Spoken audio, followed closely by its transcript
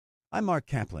I'm Marc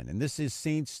Kaplan, and this is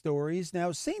Saint Stories.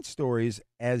 Now, Saint Stories,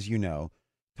 as you know,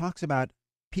 talks about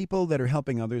people that are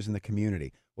helping others in the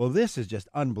community. Well, this is just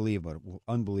unbelievable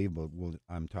what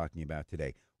I'm talking about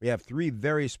today. We have three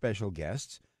very special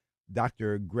guests.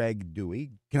 Dr. Greg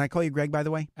Dewey. Can I call you Greg, by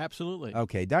the way? Absolutely.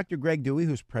 Okay. Dr. Greg Dewey,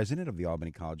 who's president of the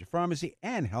Albany College of Pharmacy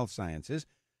and Health Sciences.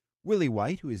 Willie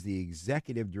White, who is the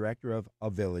executive director of A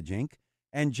Village Inc.,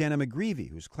 and Jenna McGreevy,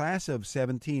 who's class of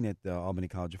 17 at the Albany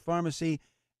College of Pharmacy.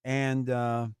 And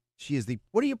she is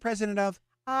what are you president of?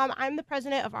 I'm the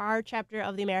president of our chapter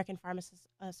of the American Pharmacists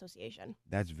Association.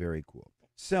 That's very cool.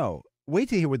 So wait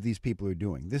to hear what these people are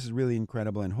doing. This is really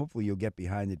incredible, and hopefully you'll get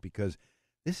behind it because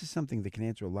this is something that can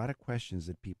answer a lot of questions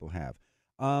that people have.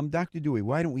 Dr. Dewey,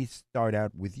 why don't we start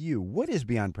out with you? What is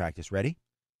Beyond Practice Ready?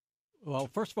 Well,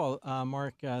 first of all,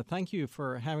 Marc, thank you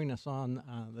for having us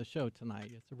on the show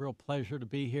tonight. It's a real pleasure to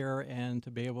be here and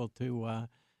to be able to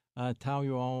tell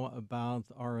you all about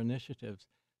our initiatives.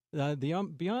 The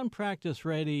Beyond Practice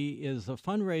Ready is a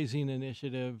fundraising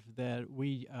initiative that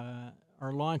we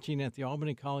are launching at the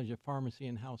Albany College of Pharmacy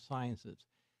and Health Sciences.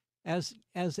 As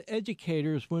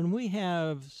educators, when we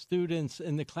have students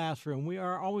in the classroom, we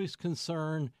are always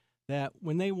concerned that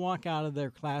when they walk out of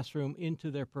their classroom into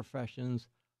their professions,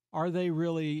 are they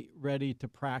really ready to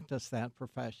practice that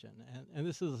profession? And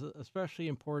this is especially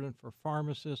important for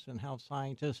pharmacists and health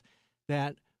scientists,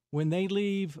 that when they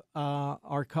leave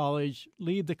our college,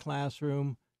 leave the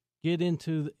classroom, get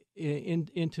into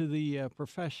the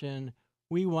profession,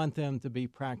 we want them to be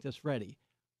practice ready.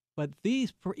 But you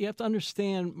have to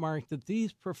understand, Marc, that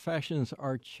these professions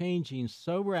are changing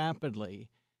so rapidly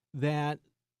that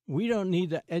we don't need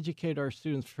to educate our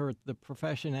students for the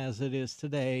profession as it is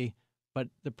today, but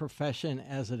the profession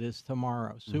as it is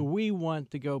tomorrow. So we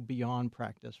want to go beyond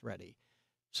practice ready.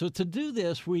 So to do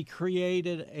this, we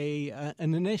created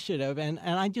an initiative, and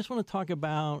I just want to talk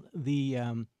about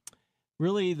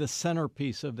really the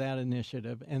centerpiece of that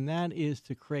initiative, and that is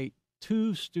to create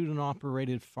 2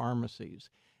 student-operated pharmacies.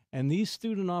 And these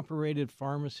student-operated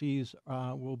pharmacies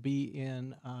will be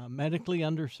in medically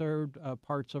underserved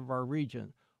parts of our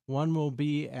region. One will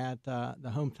be at the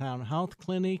Hometown Health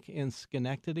Clinic in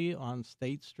Schenectady on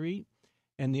State Street,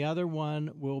 and the other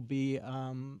one will be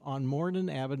on Morden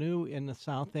Avenue in the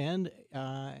South End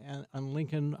on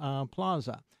Lincoln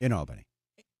Plaza. In Albany.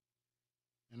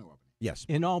 Yes.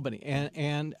 In Albany.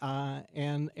 And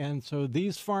so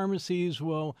these pharmacies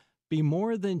will be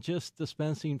more than just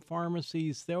dispensing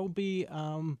pharmacies. There'll be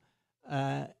an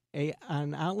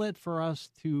outlet for us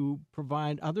to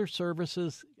provide other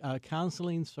services,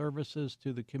 counseling services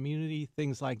to the community,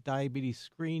 things like diabetes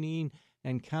screening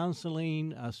and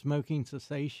counseling, smoking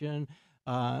cessation,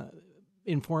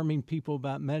 informing people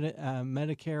about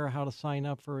Medicare, how to sign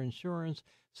up for insurance.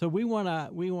 So we want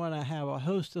to have a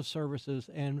host of services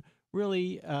and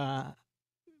really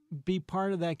be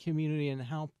part of that community and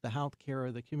help the health care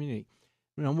of the community.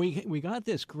 You know, we got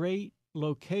this great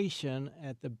location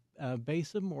at the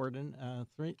base of Morden,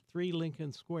 3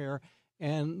 Lincoln Square,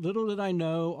 and little did I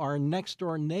know our next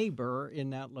door neighbor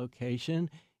in that location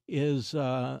is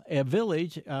a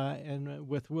village and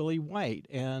with Willie White,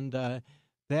 and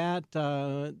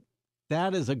that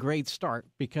is a great start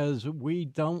because we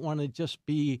don't want to just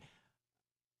be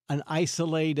an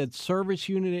isolated service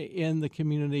unit in the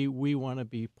community. We want to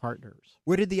be partners.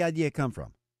 Where did the idea come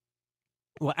from?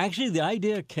 Well, actually, the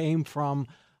idea came from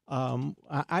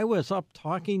I was up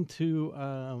talking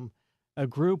to a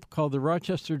group called the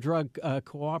Rochester Drug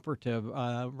Cooperative.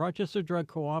 Rochester Drug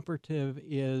Cooperative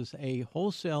is a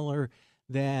wholesaler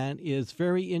that is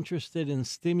very interested in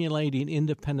stimulating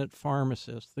independent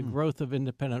pharmacists, the growth of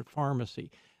independent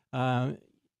pharmacy.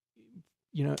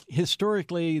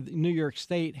 Historically, New York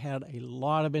State had a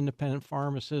lot of independent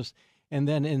pharmacists, and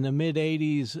then in the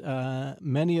mid-'80s,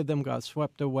 many of them got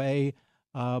swept away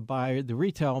by the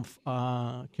retail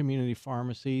community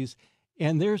pharmacies.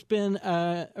 And there's been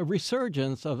a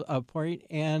resurgence of point,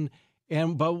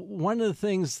 but one of the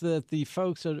things that the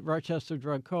folks at Rochester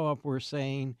Drug Co-op were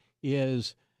saying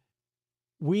is,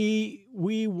 we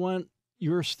want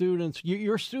your students.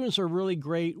 Your students are really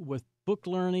great with book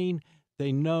learning.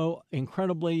 They know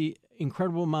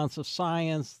incredible amounts of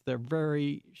science. They're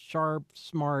very sharp,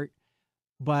 smart,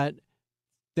 but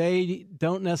they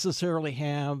don't necessarily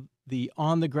have the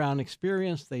on-the-ground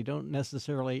experience. They don't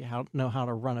necessarily know how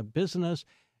to run a business.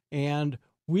 And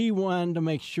we wanted to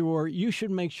make sure, you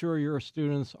should make sure your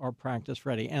students are practice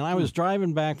ready. And I was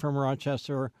driving back from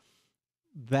Rochester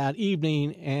that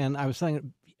evening, and I was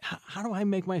thinking, how do I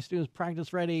make my students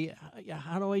practice ready?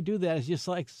 How do I do that? It's just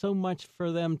like so much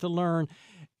for them to learn.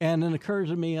 And it occurs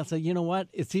to me, I said, you know what?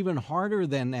 It's even harder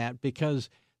than that because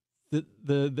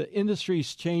the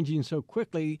industry's changing so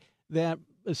quickly that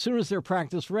as soon as they're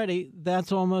practice ready,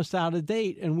 that's almost out of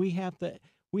date, and we have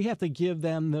to give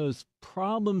them those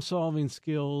problem solving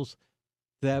skills,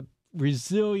 that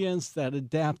resilience, that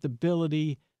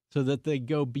adaptability, so that they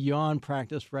go beyond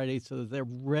practice ready, so that they're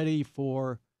ready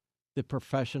for the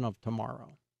profession of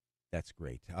tomorrow. That's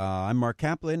great. I'm Marc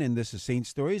Kaplan, and this is Saint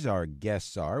Stories. Our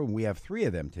guests are, and we have three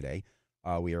of them today.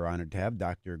 We are honored to have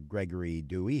Dr. Gregory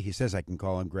Dewey. He says I can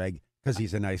call him Greg because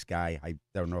he's a nice guy. I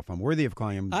don't know if I'm worthy of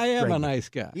calling him I am Greg. a nice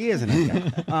guy. He is a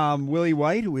nice guy. Willie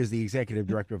White, who is the executive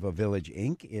director of A Village,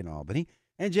 Inc. in Albany,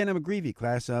 and Jenna McGreevy,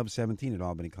 class of 17 at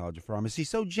Albany College of Pharmacy.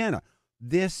 So, Jenna,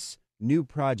 this new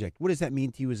project, what does that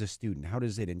mean to you as a student? How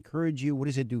does it encourage you? What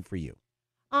does it do for you?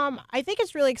 I think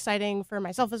it's really exciting for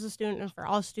myself as a student and for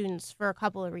all students for a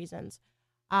couple of reasons.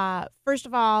 First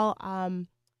of all,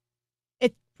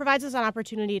 it provides us an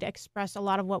opportunity to express a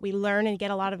lot of what we learn and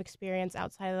get a lot of experience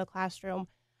outside of the classroom.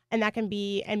 And that can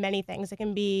be in many things. It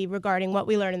can be regarding what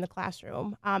we learn in the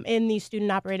classroom. In these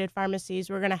student-operated pharmacies,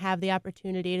 we're going to have the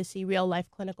opportunity to see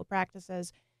real-life clinical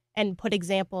practices and put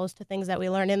examples to things that we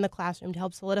learn in the classroom to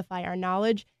help solidify our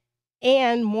knowledge.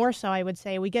 And more so, I would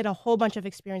say, we get a whole bunch of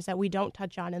experience that we don't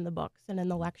touch on in the books and in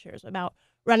the lectures about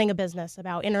running a business,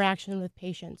 about interaction with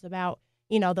patients, about,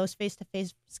 those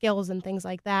face-to-face skills and things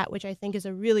like that, which I think is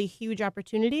a really huge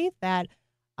opportunity that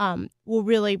will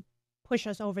really push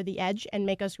us over the edge and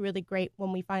make us really great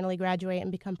when we finally graduate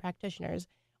and become practitioners.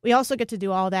 We also get to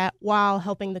do all that while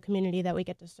helping the community that we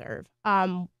get to serve.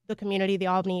 The community, the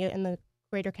Albany and the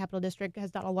Greater Capital District has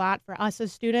done a lot for us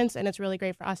as students, and it's really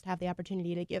great for us to have the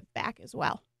opportunity to give back as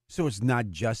well. So it's not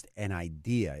just an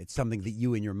idea. It's something that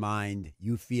you in your mind,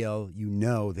 you feel,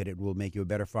 that it will make you a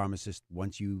better pharmacist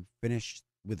once you finish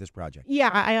with this project. Yeah,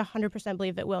 I 100%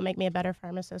 believe it will make me a better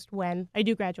pharmacist when I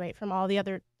do graduate from all the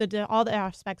other all the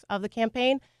aspects of the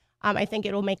campaign. I think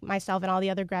it will make myself and all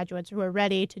the other graduates who are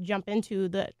ready to jump into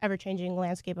the ever-changing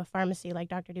landscape of pharmacy, like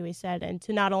Dr. Dewey said, and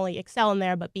to not only excel in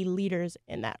there, but be leaders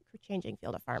in that changing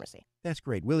field of pharmacy. That's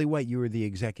great. Willie White, you were the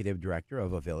executive director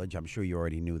of A Village. I'm sure you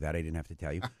already knew that. I didn't have to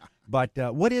tell you. But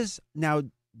what is, now,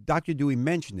 Dr. Dewey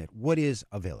mentioned it. What is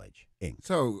A Village, Inc.?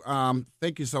 So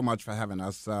thank you so much for having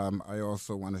us. I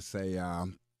also want to say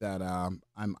that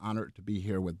I'm honored to be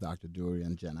here with Dr. Dewey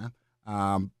and Jenna.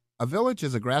 A Village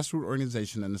is a grassroots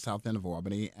organization in the south end of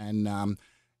Albany, and,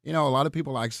 a lot of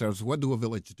people ask us, what do A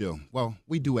Village do? Well,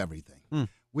 we do everything.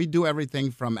 We do everything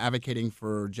from advocating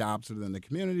for jobs within the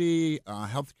community,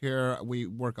 healthcare. We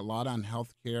work a lot on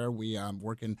healthcare. We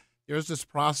work in, there's this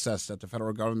process that the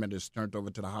federal government has turned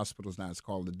over to the hospitals now. It's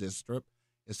called the DISTRIP.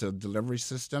 It's a delivery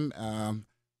system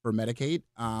for Medicaid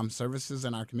services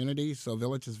in our community, so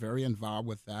Village is very involved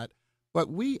with that. But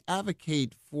we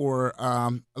advocate for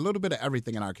a little bit of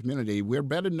everything in our community.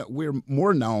 We're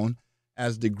more known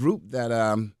as the group that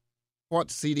fought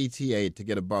CDTA to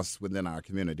get a bus within our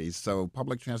community. So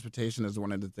public transportation is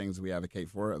one of the things we advocate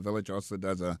for. A Village also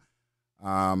does a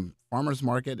farmers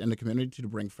market in the community to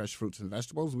bring fresh fruits and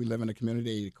vegetables. We live in a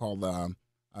community called a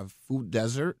food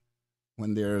desert.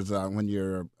 When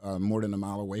you're more than a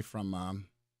mile away from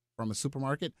a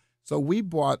supermarket. So we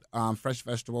bought fresh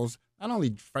vegetables, not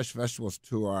only fresh vegetables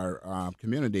to our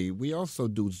community, we also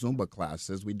do Zumba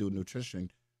classes. We do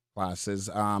nutrition classes.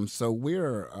 So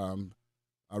we're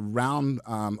a round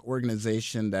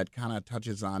organization that kind of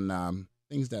touches on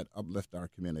things that uplift our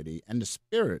community and the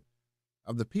spirit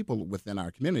of the people within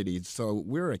our community. So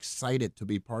we're excited to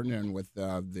be partnering with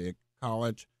the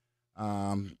college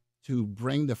to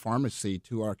bring the pharmacy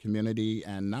to our community,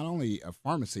 and not only a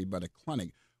pharmacy, but a clinic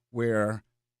where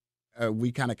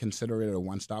we kind of consider it a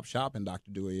one-stop shop, and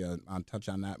Dr. Dewey I'll touch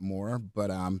on that more. But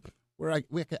where I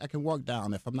can walk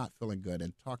down if I'm not feeling good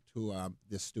and talk to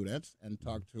the students and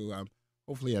talk to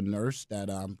hopefully a nurse that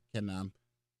can,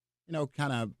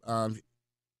 kind of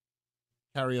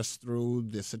carry us through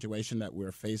the situation that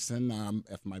we're facing.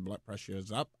 If my blood pressure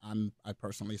is up, I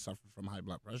personally suffer from high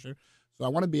blood pressure, so I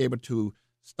want to be able to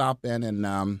stop in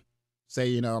and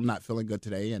say, I'm not feeling good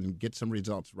today, and get some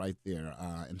results right there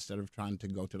instead of trying to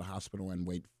go to the hospital and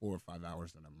wait 4 or 5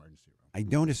 hours in an emergency room. I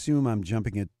don't assume I'm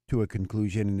jumping to a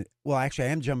conclusion. Well, actually,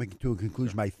 I am jumping to a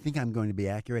conclusion, but I think I'm going to be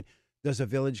accurate. Does a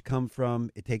village come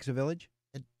from it takes a village?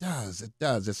 It does. It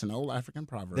does. It's an old African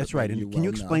proverb. That's right. And can you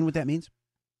explain what that means?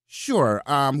 Sure.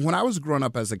 When I was growing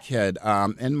up as a kid,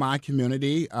 in my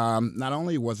community, not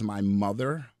only was my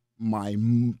mother my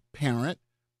parent,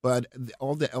 but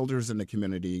all the elders in the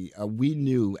community, we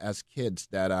knew as kids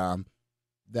that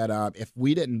that if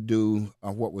we didn't do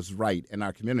what was right in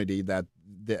our community, that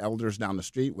the elders down the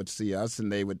street would see us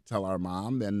and they would tell our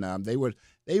mom, and they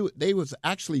was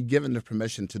actually given the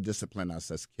permission to discipline us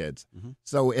as kids. Mm-hmm.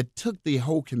 So it took the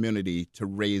whole community to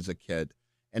raise a kid,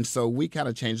 and so we kind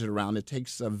of changed it around. It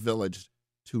takes a village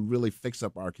to really fix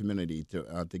up our community,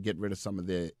 to get rid of some of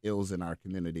the ills in our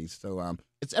community. So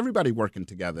it's everybody working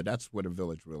together. That's what a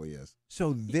village really is.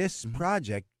 So this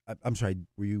project, I'm sorry,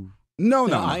 were you? No.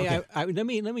 Okay. Let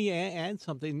me add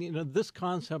something. You know, this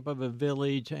concept of a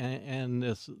village and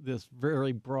this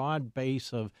very broad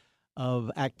base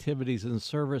of activities and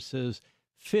services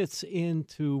fits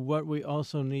into what we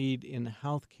also need in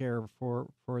healthcare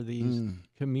for these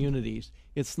communities.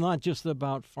 It's not just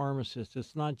about pharmacists.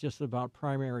 It's not just about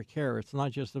primary care. It's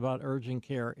not just about urgent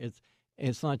care.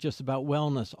 It's not just about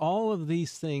wellness. All of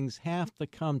these things have to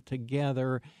come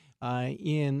together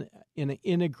in an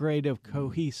integrative,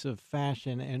 cohesive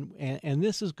fashion, and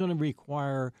this is going to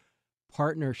require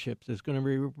partnerships. It's going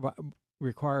to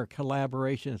require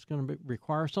collaboration. It's going to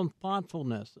require some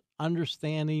thoughtfulness,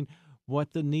 understanding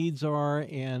what the needs are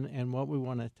and what we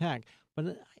want to attack.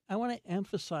 But I want to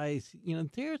emphasize, you know,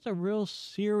 there's a real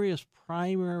serious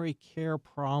primary care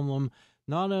problem,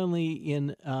 not only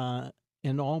in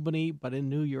Albany, but in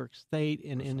New York State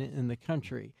and in the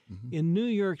country. Mm-hmm. In New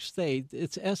York State,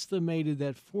 it's estimated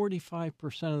that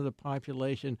 45% of the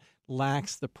population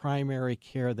lacks the primary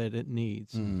care that it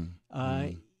needs.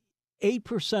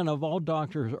 8% of all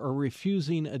doctors are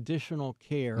refusing additional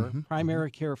care,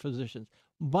 primary care physicians.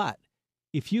 But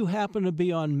if you happen to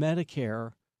be on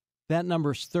Medicare, that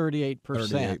number's 38%.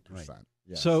 38%. Right.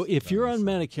 Yes, so if you're on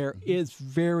Medicare, it's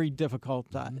very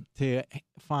difficult to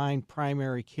find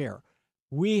primary care.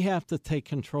 We have to take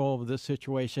control of this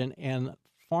situation, and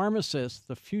pharmacists,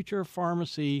 the future of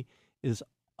pharmacy is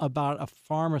about a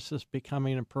pharmacist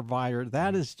becoming a provider.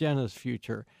 That is Jenna's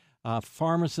future.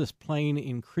 Pharmacists playing an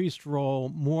increased role,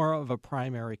 more of a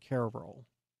primary care role.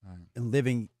 And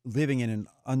living in an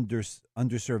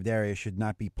underserved area should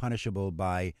not be punishable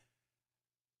by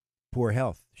poor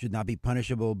health, should not be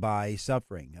punishable by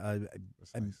suffering.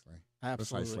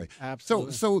 Absolutely.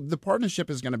 So the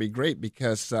partnership is going to be great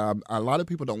because a lot of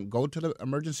people don't go to the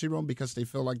emergency room because they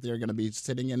feel like they're going to be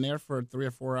sitting in there for 3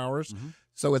 or 4 hours. Mm-hmm.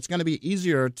 So it's going to be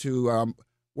easier to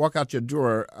walk out your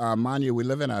door. Mind you, we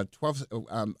live in our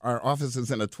office is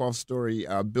in a 12-story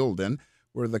building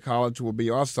where the college will be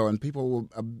also, and people will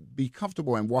be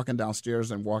comfortable in walking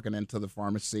downstairs and walking into the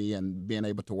pharmacy and being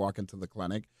able to walk into the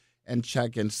clinic and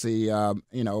check and see,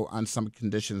 on some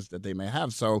conditions that they may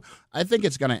have. So I think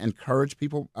it's going to encourage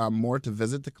people more to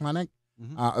visit the clinic.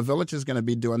 Mm-hmm. A village is going to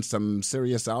be doing some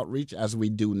serious outreach, as we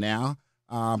do now,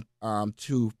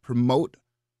 to promote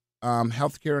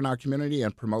healthcare in our community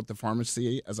and promote the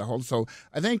pharmacy as a whole. So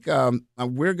I think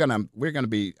we're gonna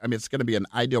be. I mean, it's going to be an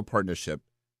ideal partnership,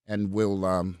 and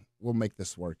we'll make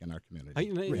this work in our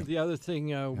community. The other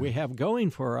thing we have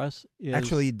going for us is...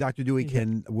 Actually, Dr. Dewey,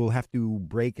 we'll have to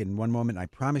break in one moment. I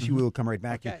promise you we'll come right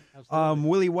back. Okay,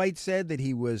 Willie White said that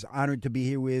he was honored to be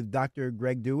here with Dr.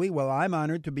 Greg Dewey. Well, I'm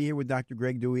honored to be here with Dr.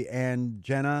 Greg Dewey and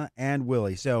Jenna and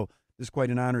Willie. So this is quite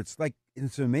an honor. It's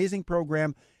an amazing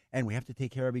program, and we have to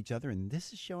take care of each other, and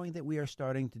this is showing that we are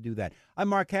starting to do that. I'm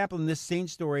Marc Kaplan. This Saint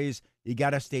Stories, you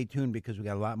got to stay tuned because we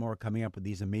got a lot more coming up with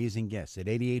these amazing guests at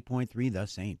 88.3 The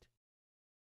Saint.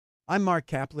 I'm Marc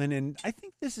Kaplan, and I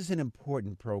think this is an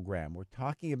important program. We're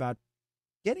talking about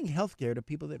getting health care to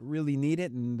people that really need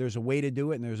it, and there's a way to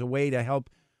do it, and there's a way to help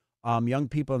young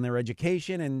people in their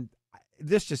education, and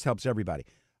this just helps everybody.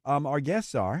 Our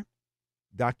guests are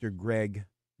Dr. Greg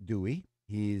Dewey.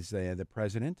 He's the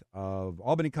president of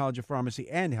Albany College of Pharmacy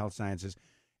and Health Sciences,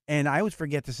 and I always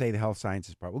forget to say the health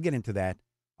sciences part. We'll get into that.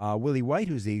 Willie White,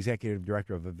 who's the executive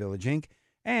director of A Village Inc.,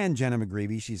 and Jenna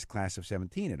McGreevy, she's class of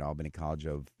 17 at Albany College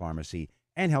of Pharmacy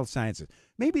and Health Sciences.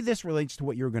 Maybe this relates to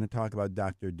what you were going to talk about,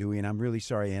 Dr. Dewey, and I'm really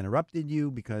sorry I interrupted you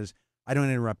because I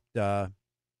don't interrupt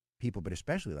people, but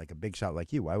especially like a big shot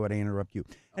like you. Why would I interrupt you?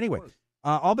 Anyway,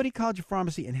 Albany College of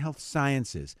Pharmacy and Health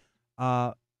Sciences.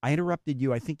 I interrupted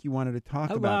you. I think you wanted to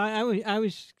talk about... I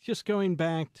was just going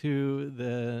back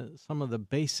to some of the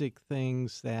basic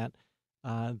things that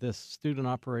this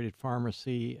student-operated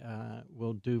pharmacy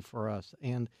will do for us.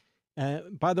 And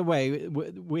by the way,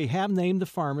 we have named the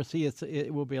pharmacy.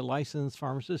 It will be a licensed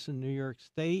pharmacist in New York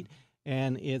State,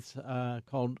 and it's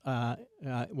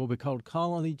will be called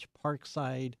College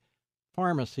Parkside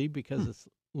Pharmacy because it's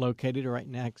located right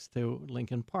next to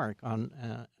Lincoln Park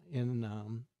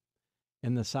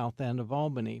in the south end of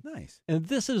Albany. Nice. And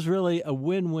this is really a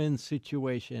win-win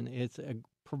situation. It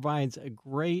provides a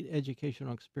great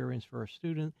educational experience for our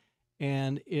student,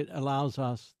 and it allows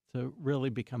us to really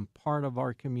become part of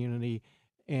our community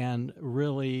and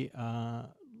really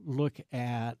look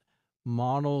at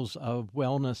models of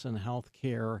wellness and health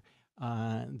care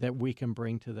that we can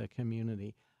bring to the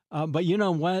community. But you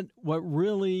know what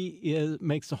really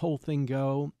makes the whole thing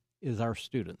go is our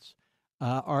students.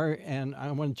 And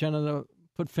I want Jenna to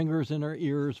put fingers in her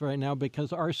ears right now,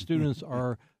 because our students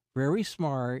are very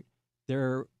smart.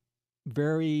 They're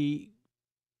very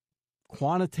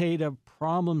quantitative,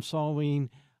 problem-solving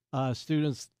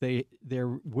students. They're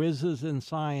whizzes in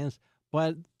science,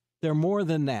 but they're more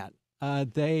than that.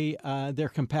 They're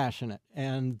compassionate,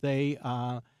 and they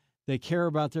care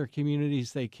about their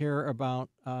communities. They care about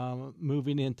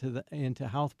moving into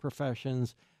health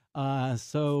professions.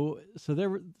 So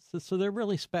they're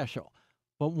really special.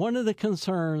 But one of the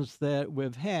concerns that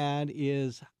we've had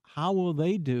is, how will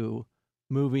they do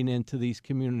moving into these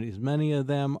communities? Many of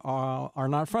them are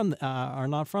not from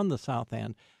the South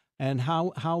End, and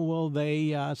how will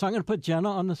they? So I'm going to put Jenna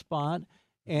on the spot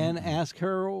and ask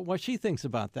her what she thinks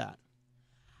about that.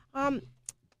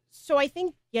 So I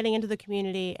think getting into the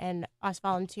community and us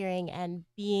volunteering and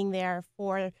being there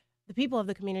for the people of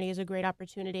the community is a great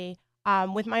opportunity.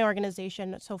 With my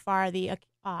organization so far, the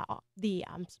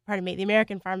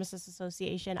American Pharmacists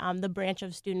Association, the branch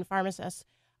of student pharmacists,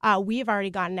 we have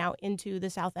already gotten out into the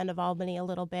South End of Albany a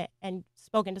little bit and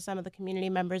spoken to some of the community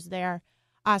members there.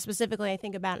 Specifically, I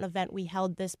think about an event we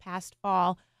held this past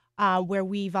fall where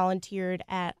we volunteered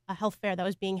at a health fair that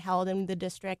was being held in the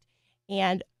district.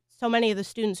 And so many of the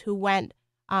students who went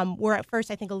were at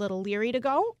first, I think, a little leery to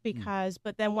go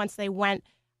but then once they went,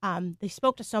 they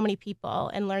spoke to so many people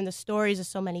and learned the stories of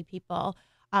so many people.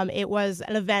 It was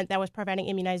an event that was providing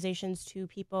immunizations to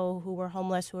people who were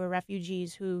homeless, who were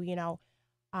refugees, who,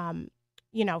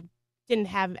 didn't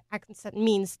have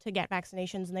means to get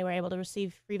vaccinations, and they were able to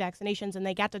receive free vaccinations, and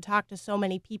they got to talk to so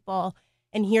many people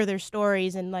and hear their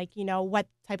stories and what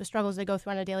type of struggles they go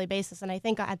through on a daily basis. And I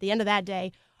think at the end of that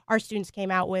day, our students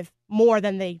came out with more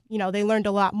than they learned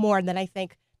a lot more than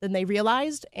they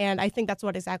realized. And I think that's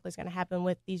what exactly is going to happen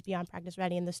with these Beyond Practice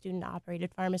Ready and the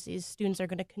student-operated pharmacies. Students are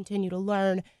going to continue to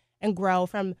learn and grow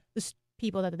from the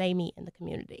people that they meet in the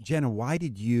community. Jenna, why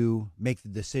did you make the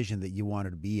decision that you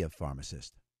wanted to be a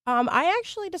pharmacist? I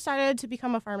actually decided to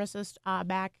become a pharmacist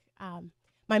back.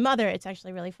 My mother, it's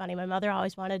actually really funny. My mother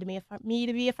always wanted me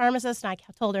to be a pharmacist, and I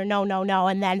told her no.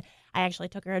 And then I actually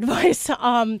took her advice.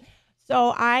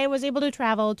 So I was able to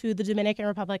travel to the Dominican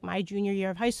Republic my junior year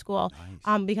of high school.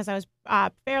 Nice. Because I was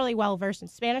fairly well versed in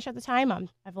Spanish at the time.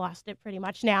 I've lost it pretty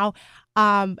much now.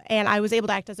 And I was able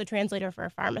to act as a translator for a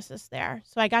pharmacist there.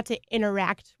 So I got to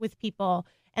interact with people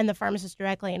and the pharmacist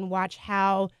directly and watch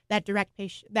how that direct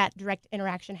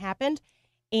interaction happened,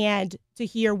 and to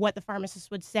hear what the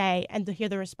pharmacist would say and to hear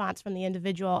the response from the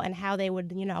individual and how they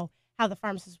would, how the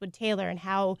pharmacist would tailor and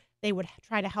how they would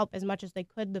try to help as much as they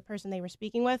could the person they were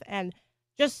speaking with, and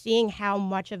just seeing how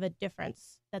much of a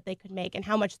difference that they could make and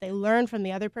how much they learned from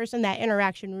the other person. That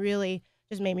interaction really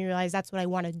just made me realize that's what I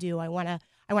want to do. I want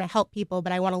to help people,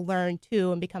 but I want to learn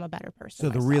too and become a better person. So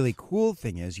myself. The really cool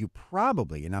thing is you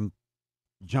probably, and I'm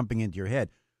jumping into your head,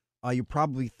 you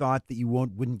probably thought that you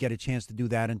wouldn't get a chance to do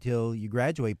that until you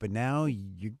graduate, but now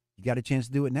you got a chance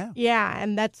to do it now. Yeah,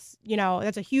 and that's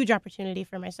a huge opportunity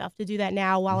for myself to do that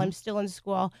now while I'm still in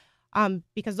school,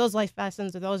 because those life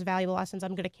lessons or those valuable lessons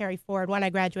I'm going to carry forward when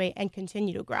I graduate and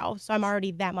continue to grow. So I'm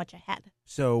already that much ahead.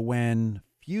 So when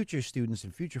future students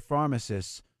and future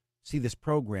pharmacists see this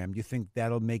program, do you think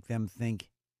that'll make them think,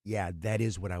 yeah, that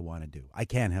is what I want to do? I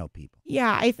can help people.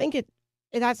 Yeah, I think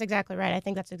that's exactly right. I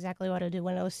think that's exactly what I do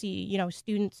when I see,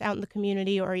 students out in the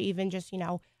community, or even just,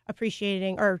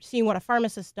 appreciating or seeing what a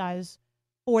pharmacist does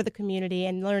for the community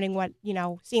and learning what,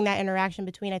 seeing that interaction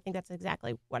between. I think that's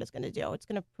exactly what it's going to do. It's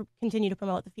going to continue to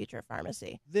promote the future of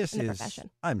pharmacy in the profession.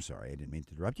 I'm sorry, I didn't mean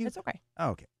to interrupt you. It's okay. Oh,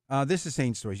 okay. This is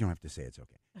Saint Stories. You don't have to say it's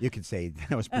okay. You could say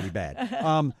that was pretty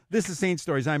bad. This is Saint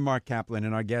Stories. I'm Marc Kaplan,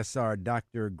 and our guests are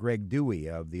Dr. Greg Dewey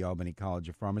of the Albany College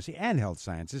of Pharmacy and Health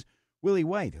Sciences, Willie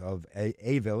White of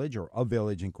A Village or A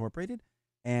Village Incorporated,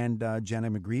 and Jenna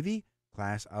McGreevy,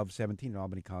 class of 17 at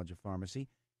Albany College of Pharmacy.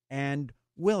 And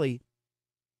Willie,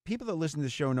 people that listen to the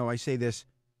show know I say this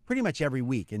pretty much every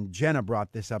week, and Jenna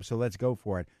brought this up, so let's go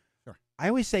for it. Sure. I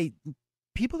always say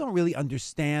people don't really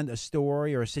understand a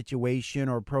story or a situation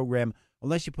or a program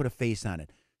unless you put a face on it.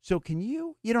 So can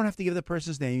you don't have to give the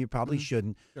person's name, you probably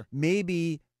shouldn't. Sure.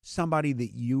 Maybe somebody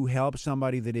that you help,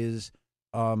 somebody that is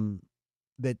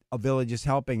that a village is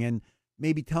helping, and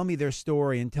maybe tell me their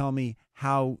story and tell me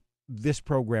how this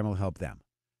program will help them.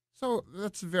 So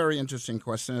that's a very interesting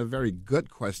question, a very good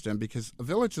question, because a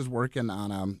village is working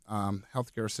on a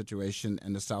healthcare situation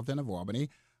in the South End of Albany.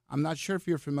 I'm not sure if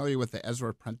you're familiar with the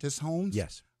Ezra Prentice homes.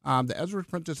 Yes. The Ezra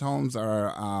Prentice homes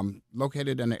are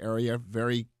located in an area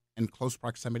very in close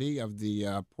proximity of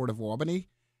the Port of Albany.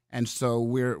 And so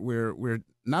we're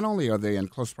not only are they in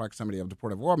close proximity of the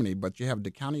Port of Albany, but you have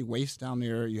the county waste down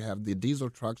there. You have the diesel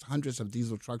trucks, hundreds of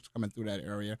diesel trucks coming through that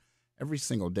area every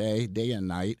single day, day and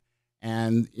night.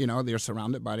 And, they're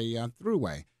surrounded by the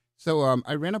thruway. So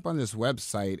I ran up on this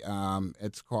website.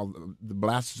 It's called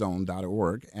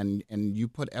theblastzone.org, and you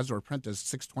put Ezra Prentice,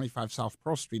 625 South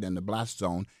Pearl Street in the blast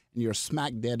zone, and you're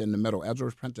smack dead in the middle.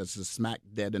 Ezra Prentice is smack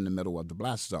dead in the middle of the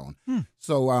blast zone.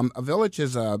 So a village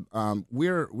is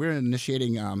we're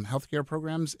initiating healthcare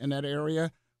programs in that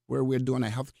area where we're doing a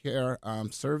healthcare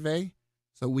survey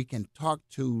so we can talk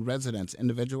to residents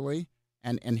individually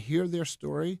and hear their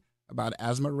story about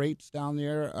asthma rates down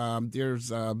there. I'm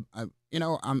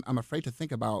afraid to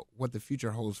think about what the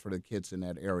future holds for the kids in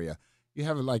that area. You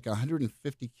have like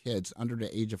 150 kids under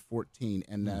the age of 14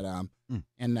 in that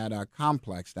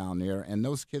complex down there, and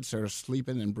those kids are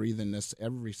sleeping and breathing this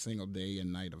every single day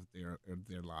and night of their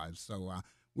lives. So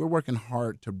we're working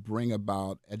hard to bring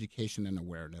about education and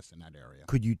awareness in that area.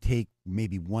 Could you take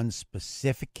maybe one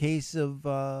specific case of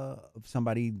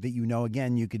somebody that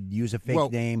Again, you could use a fake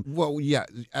name. Well, yeah.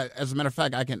 As a matter of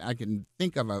fact, I can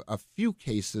think of a few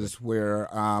cases where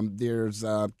there's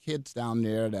kids down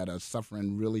there that are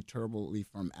suffering really terribly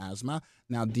from asthma.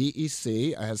 Now,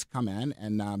 DEC has come in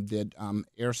and did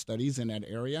air studies in that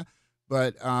area,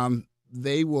 but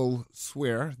they will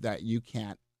swear that you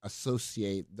can't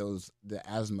associate the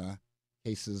asthma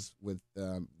cases with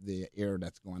the air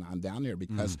that's going on down there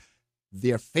because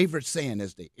their favorite saying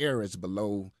is the air is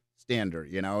below standard.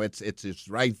 It's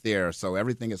right there, so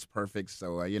everything is perfect.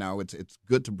 So it's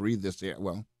good to breathe this air.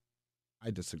 Well, I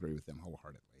disagree with them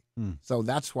wholeheartedly. So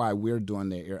that's why we're doing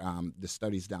the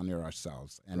studies down there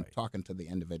ourselves and talking to the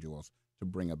individuals to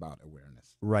bring about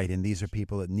awareness. Right, and these are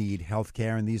people that need health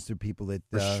care, and these are people that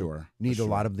need a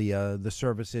lot of the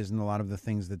services and a lot of the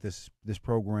things that this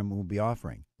program will be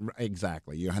offering.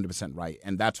 Exactly. You're 100% right.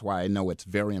 And that's why I know it's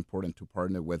very important to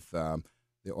partner with the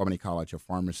Albany College of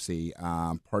Pharmacy.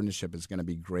 Partnership is going to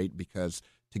be great because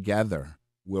together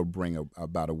we'll bring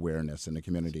about awareness in the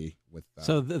community with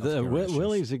So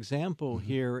Willie's example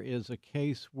here is a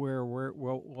case where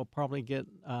we'll probably get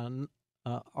some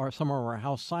of our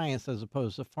health science as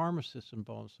opposed to pharmacists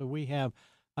involved. So we have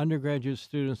undergraduate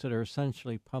students that are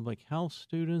essentially public health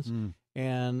students,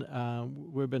 and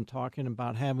we've been talking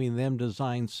about having them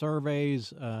design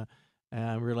surveys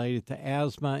related to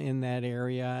asthma in that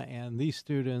area, and these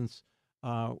students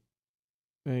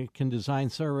can design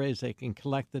surveys, they can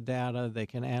collect the data, they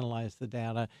can analyze the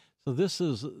data. So this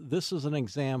is an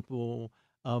example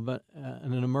of an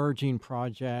emerging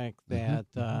project that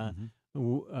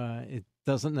it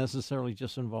doesn't necessarily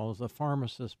just involve the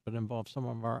pharmacist, but involves some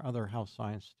of our other health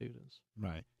science students.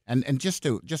 Right. And just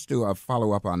to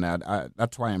follow up on that,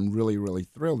 that's why I'm really, really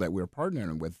thrilled that we're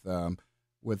partnering with the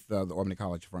Albany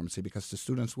College of Pharmacy, because the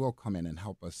students will come in and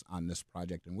help us on this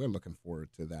project, and we're looking forward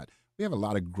to that. We have a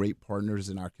lot of great partners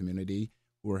in our community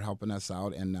who are helping us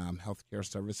out in healthcare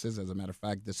services. As a matter of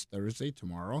fact, this Thursday,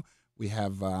 tomorrow, we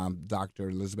have Dr.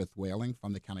 Elizabeth Whaling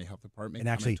from the County Health Department. And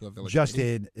actually, to a village just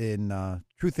meeting. in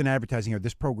Truth in Advertising,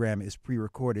 this program is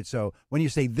pre-recorded. So when you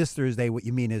say this Thursday, what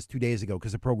you mean is 2 days ago,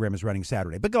 because the program is running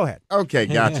Saturday. But go ahead. Okay,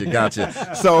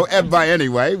 gotcha. So,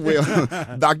 anyway,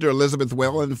 Dr. Elizabeth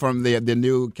Whaling from the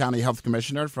new County Health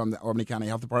Commissioner from the Albany County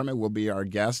Health Department will be our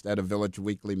guest at a Village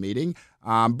Weekly meeting.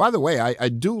 By the way, I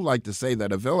do like to say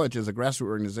that a Village is a grassroots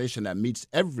organization that meets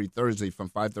every Thursday from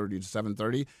 5:30 to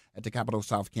 7:30 at the Capitol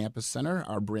South Campus Center,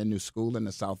 our brand new school in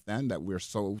the South End that we're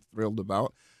so thrilled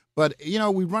about. But,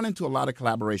 we run into a lot of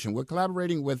collaboration. We're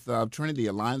collaborating with Trinity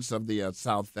Alliance of the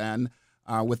South End,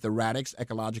 with the Radix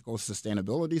Ecological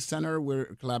Sustainability Center.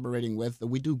 We're collaborating with.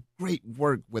 We do great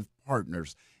work with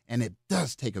partners, and it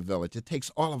does take a village. It takes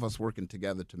all of us working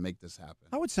together to make this happen.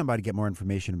 How would somebody get more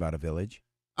information about a village?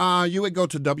 You would go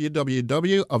to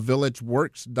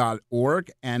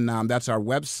www.avillageworks.org, and that's our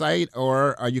website,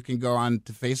 or you can go on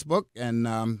to Facebook and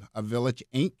A Village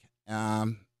Inc.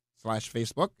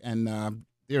 /Facebook, and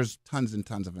there's tons and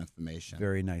tons of information.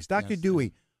 Very nice. Dr.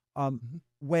 Dewey,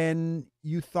 when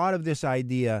you thought of this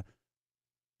idea,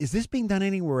 is this being done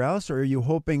anywhere else, or are you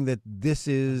hoping that this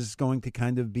is going to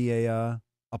kind of be a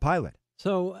pilot?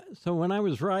 So when I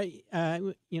was when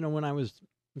I was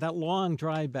that long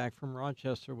drive back from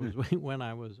Rochester was when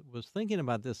I was thinking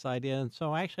about this idea. And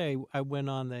so actually I went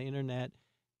on the internet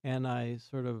and I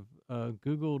sort of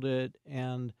Googled it.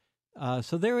 And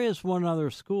so there is one other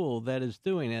school that is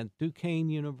doing it. Duquesne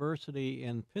University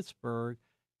in Pittsburgh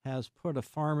has put a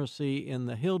pharmacy in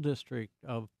the Hill District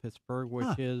of Pittsburgh,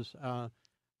 which is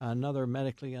another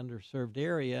medically underserved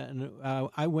area. And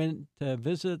I went to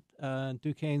visit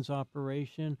Duquesne's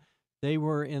operation. They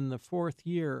were in the 4th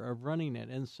year of running it.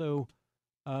 And so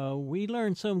we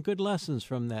learned some good lessons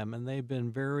from them, and they've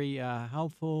been very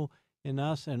helpful in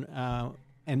us. And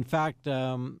in fact,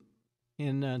 in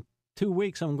 2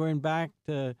 weeks, I'm going back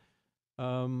to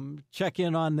check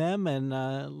in on them and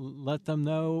let them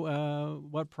know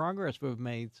what progress we've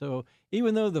made. So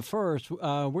even though the first,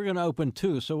 we're going to open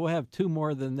 2, so we'll have 2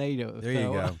 more than they do. There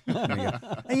you go. There you go.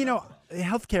 And,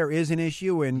 healthcare is an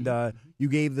issue, and you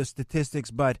gave the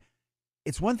statistics, but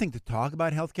it's one thing to talk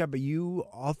about healthcare, but you,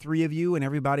 all 3 of you, and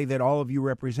everybody that all of you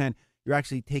represent, you're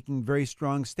actually taking very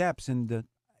strong steps, and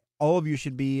all of you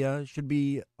should be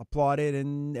applauded,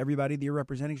 and everybody that you're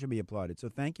representing should be applauded. So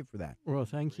thank you for that. Well,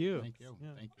 thank you. Thank you. Yeah.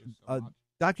 Thank you so much.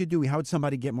 Dr. Dewey, how would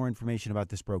somebody get more information about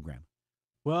this program?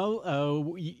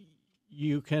 Well,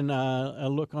 you can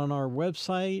look on our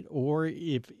website, or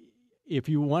if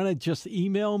you want to just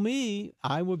email me,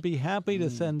 I would be happy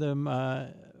to send them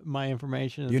my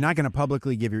information. You're not going to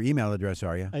publicly give your email address,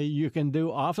 are you? You can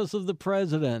do Office of the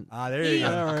President. There you go.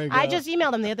 There we go. I just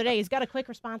emailed him the other day. He's got a quick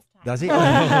response time. Does he?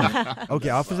 Okay,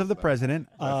 Office of the President.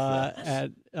 At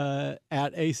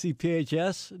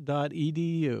acphs.edu.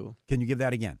 Can you give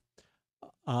that again?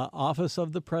 Office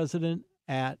of the President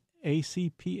at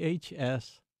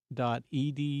acphs.edu.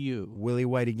 Willie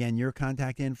White, again, your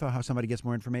contact info, how somebody gets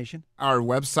more information? Our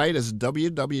website is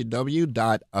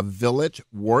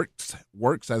www.avillageworks,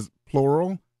 works as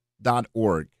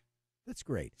plural.org. That's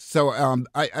great. So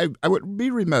I would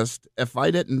be remiss if I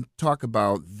didn't talk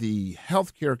about the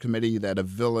healthcare committee that a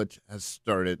village has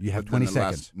started. You have within 20 the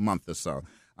seconds. last month or so.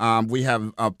 We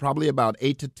have probably about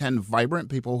 8 to 10 vibrant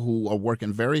people who are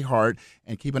working very hard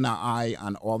and keeping an eye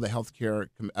on all the healthcare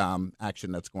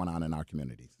action that's going on in our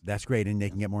communities. That's great, and they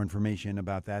can get more information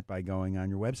about that by going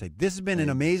on your website. This has been an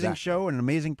amazing show and an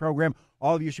amazing program.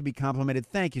 All of you should be complimented.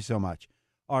 Thank you so much.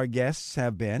 Our guests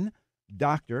have been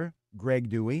Dr. Greg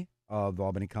Dewey of the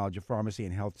Albany College of Pharmacy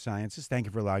and Health Sciences. Thank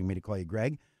you for allowing me to call you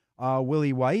Greg.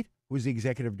 Willie White, who's the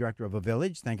executive director of A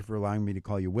Village. Thank you for allowing me to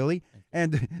call you Willie.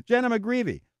 And Jenna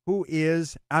McGreevy, who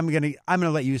is, I'm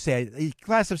gonna let you say it,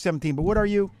 class of 17, but what are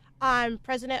you? I'm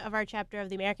president of our chapter of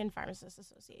the American Pharmacists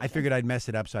Association. I figured I'd mess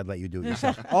it up, so I'd let you do it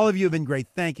yourself. All of you have been great.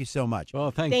 Thank you so much. Well,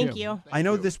 thank you. I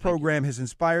know this program has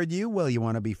inspired you. Well, you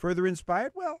want to be further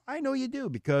inspired? Well, I know you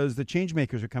do, because the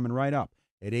Changemakers are coming right up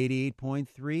at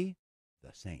 88.3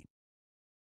 The Saint.